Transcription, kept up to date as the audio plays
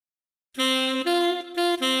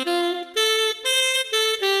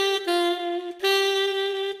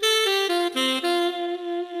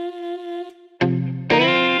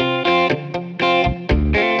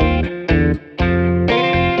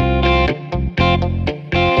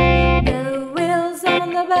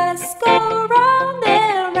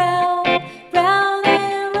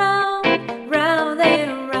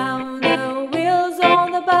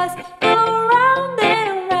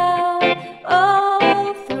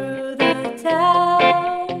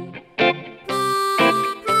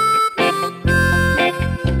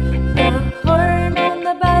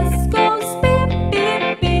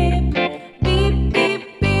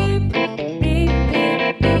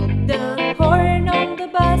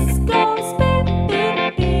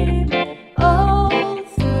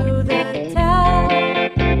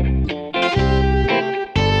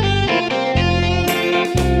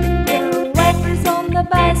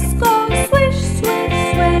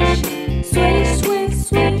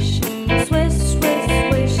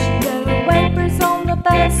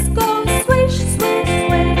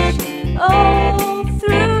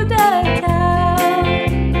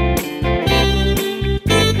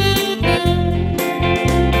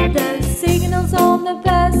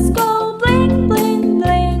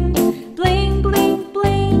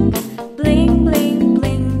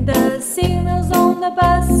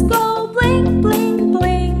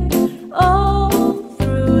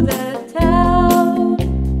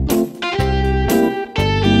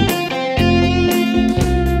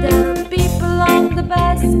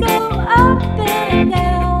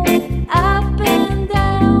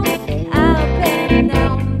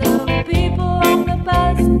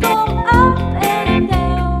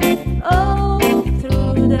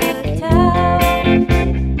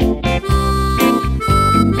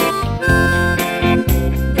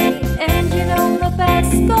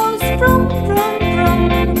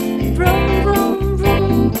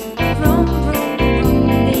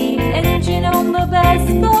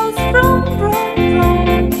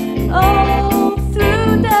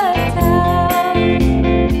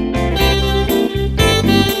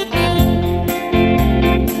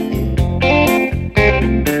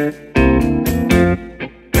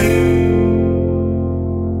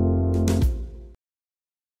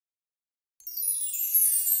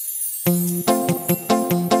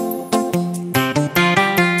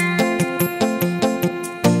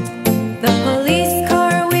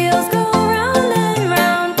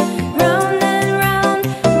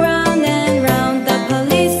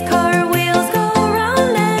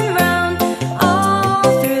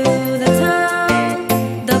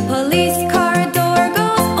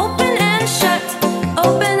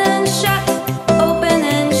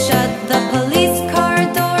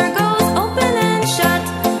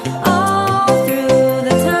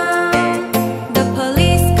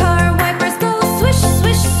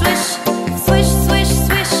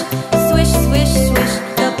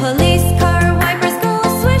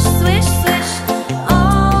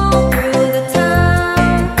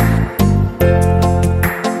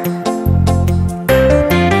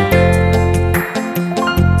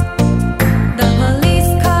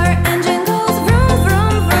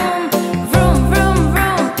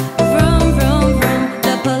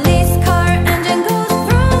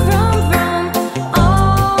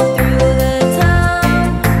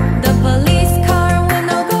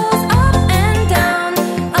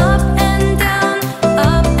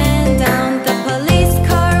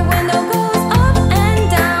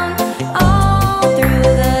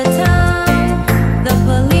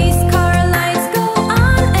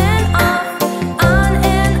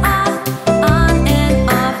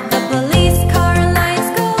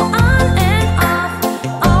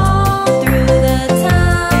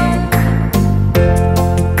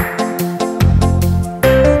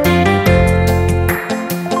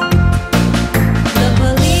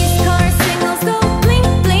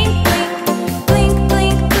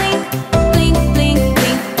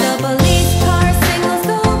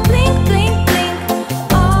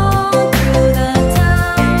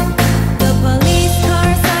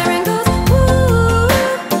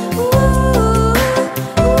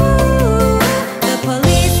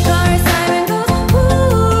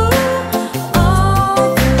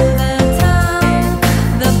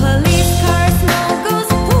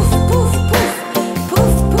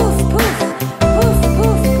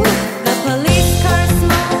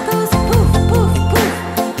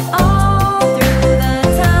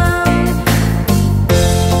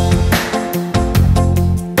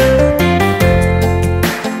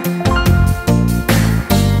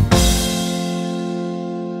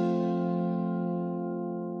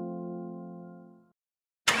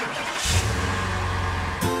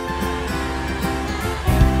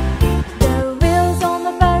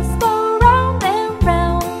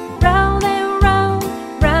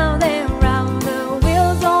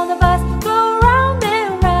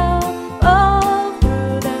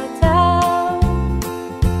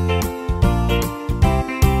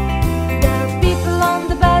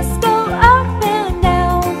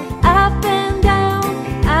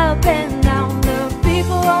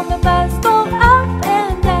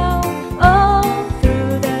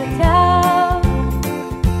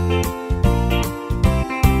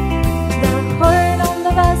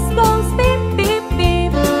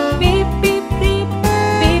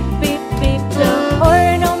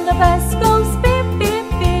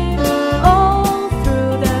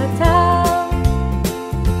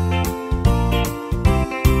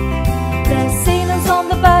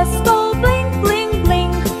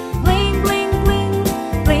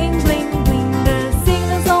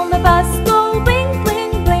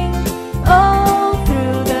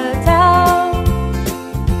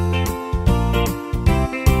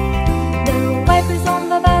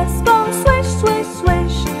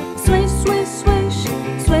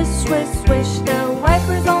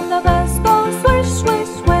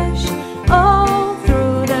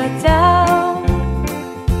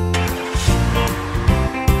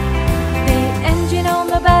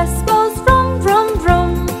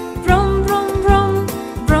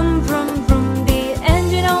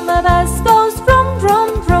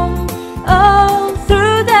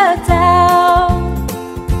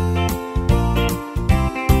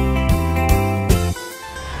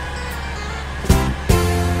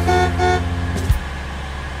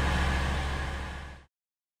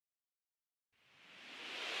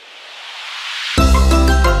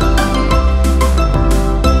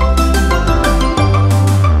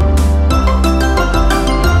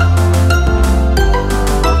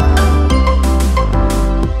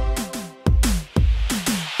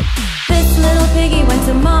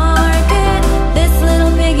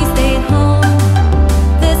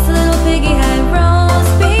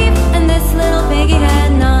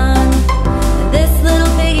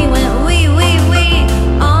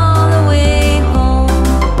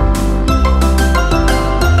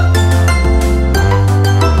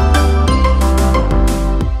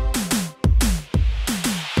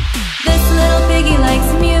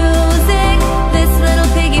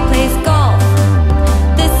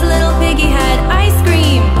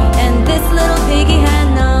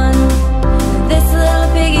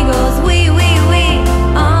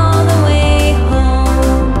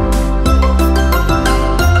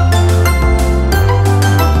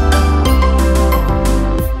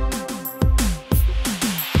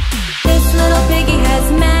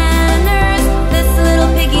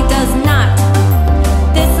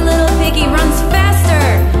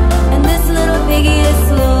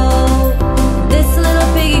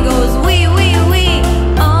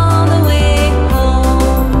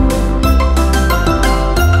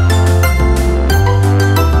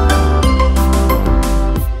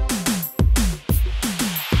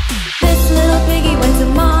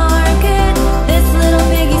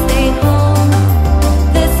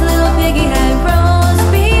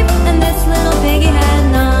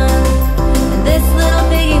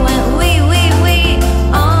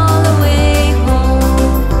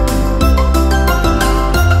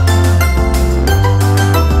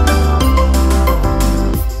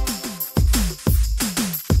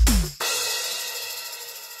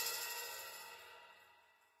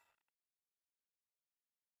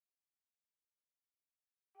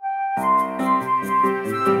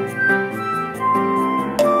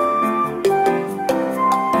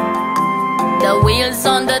The wheels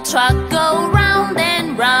on the truck go round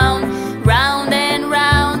and round, round and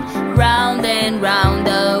round, round and round.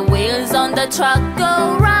 The wheels on the truck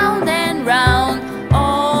go round and round,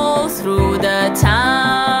 all through the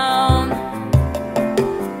town.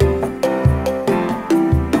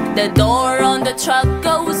 The door on the truck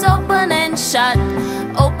goes open and shut,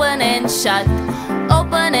 open and shut,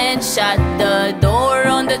 open and shut. The door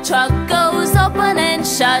on the truck goes open and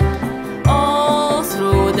shut, all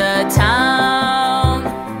through the town.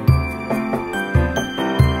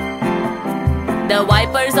 The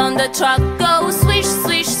wipers on the truck go swish,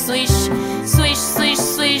 swish, swish, swish, swish,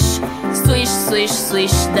 swish, swish, swish,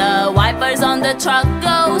 swish. The wipers on the truck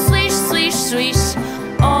go swish, swish, swish,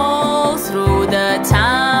 all through the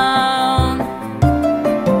town.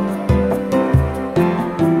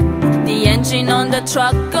 The engine on the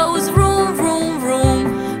truck goes vroom, vroom,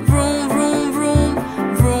 vroom, vroom, vroom, vroom,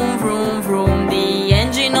 vroom, vroom, vroom. The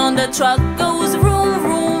engine on the truck goes vroom,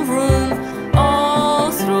 vroom, vroom,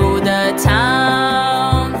 all through the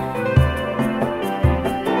town.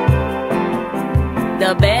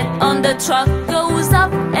 The bed on the truck goes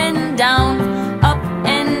up and down, up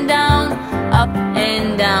and down, up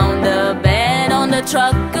and down. The bed on the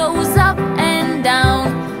truck goes up and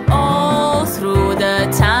down, all through the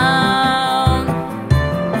town.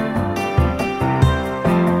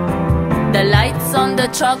 The lights on the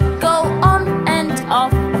truck go on and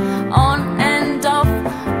off, on and off,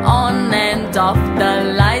 on and off.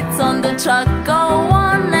 The lights on the truck go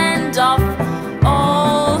on and off,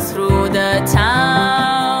 all through the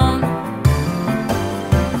town.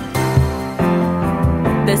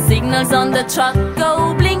 The signals on the truck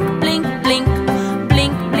go blink, blink, blink,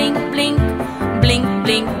 blink, blink, blink, blink,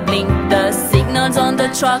 blink, blink. The signals on the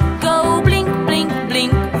truck go blink, blink,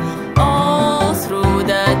 blink, all through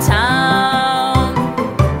the town.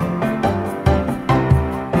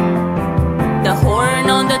 The horn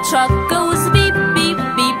on the truck goes beep, beep,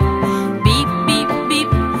 beep, beep, beep, beep,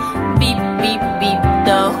 beep, beep, beep.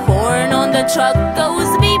 The horn on the truck goes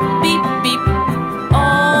beep, beep, beep,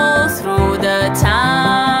 all through the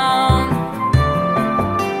town.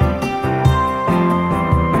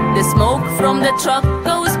 The smoke from the truck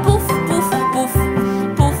goes poof, poof, poof,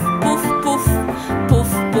 poof, poof, poof,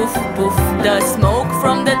 poof, poof, poof. The smoke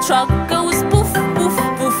from the truck goes poof, poof,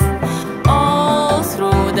 poof, all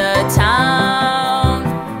through the town.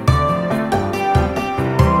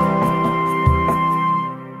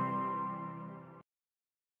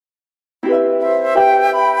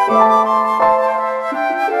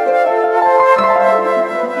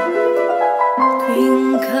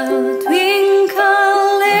 Twinkle, twinkle,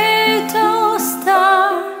 little star,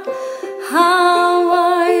 how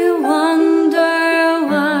I wonder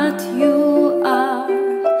what you are.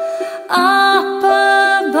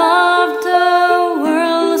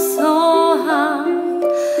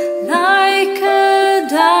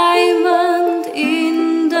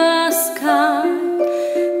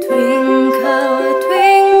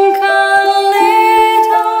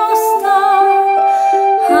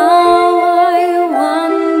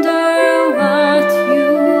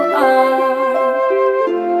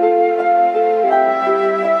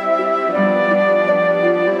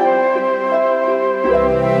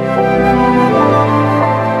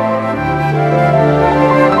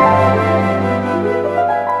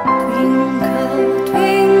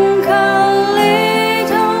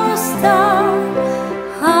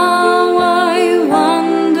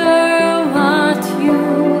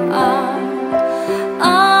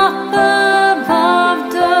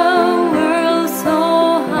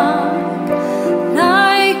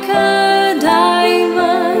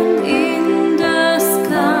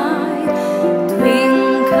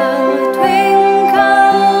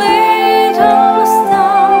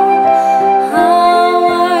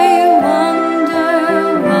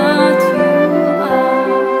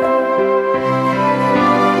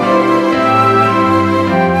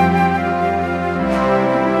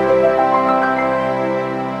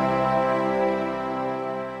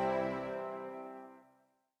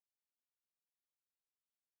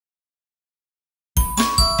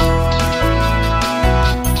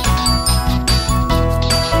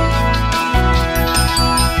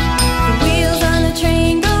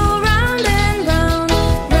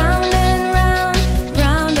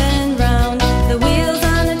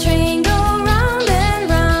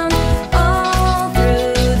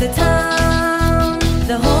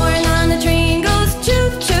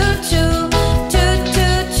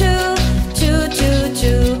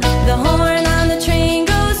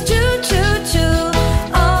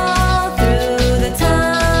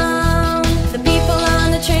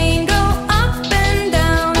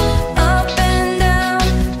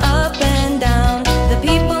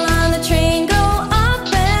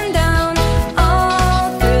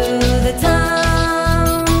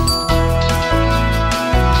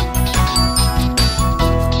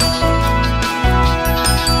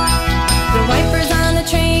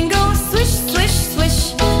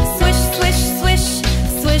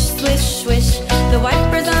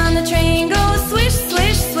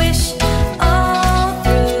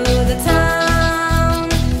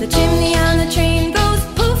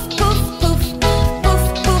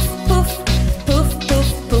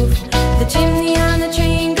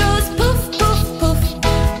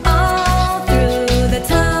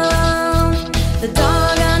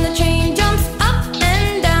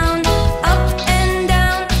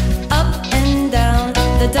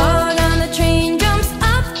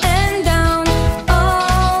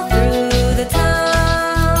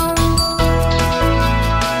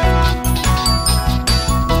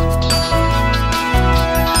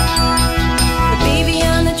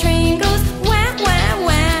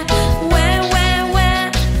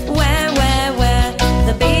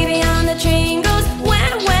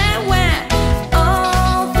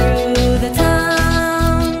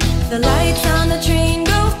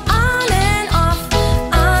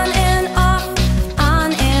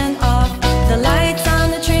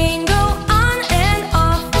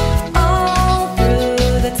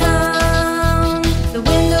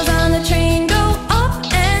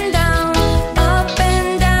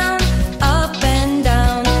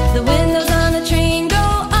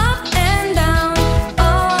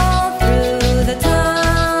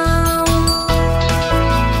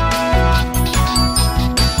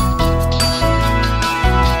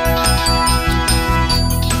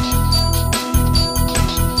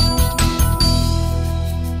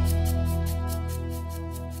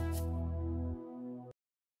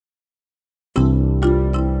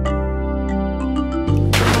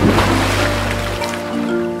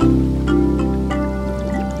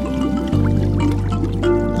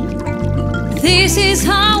 is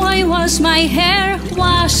how I wash my hair.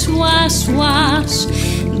 Wash, wash, wash.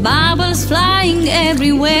 Bubbles flying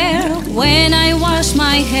everywhere when I wash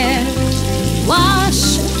my hair.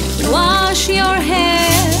 Wash, wash your hair.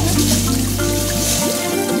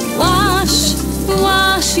 Wash,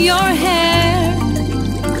 wash your hair.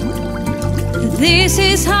 This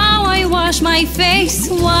is how I wash my face.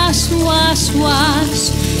 Wash, wash, wash.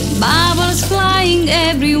 Bubbles flying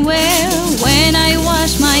everywhere when I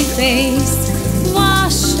wash my face.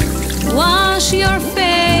 Wash, wash your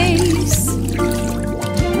face.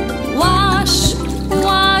 Wash,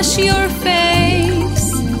 wash your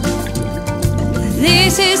face.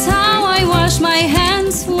 This is how I wash my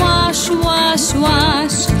hands. Wash, wash,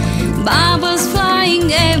 wash. Bubbles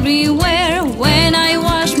flying everywhere when I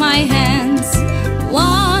wash my hands.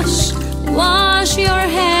 Wash, wash your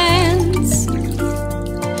hands.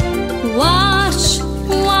 Wash,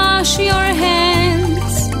 wash your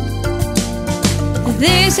hands.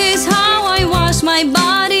 This is how I wash my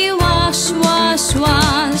body. Wash, wash,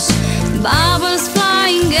 wash. Bubbles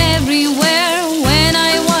flying everywhere when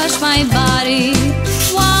I wash my body.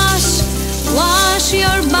 Wash, wash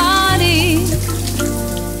your body.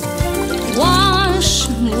 Wash,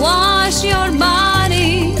 wash your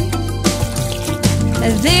body.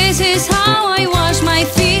 This is how I wash my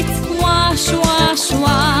feet. Wash, wash,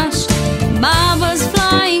 wash. Bubbles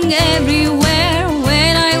flying everywhere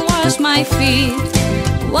when I wash my feet.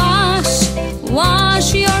 Wash,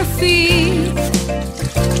 wash your feet.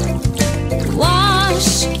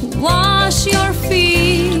 Wash, wash your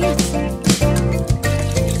feet.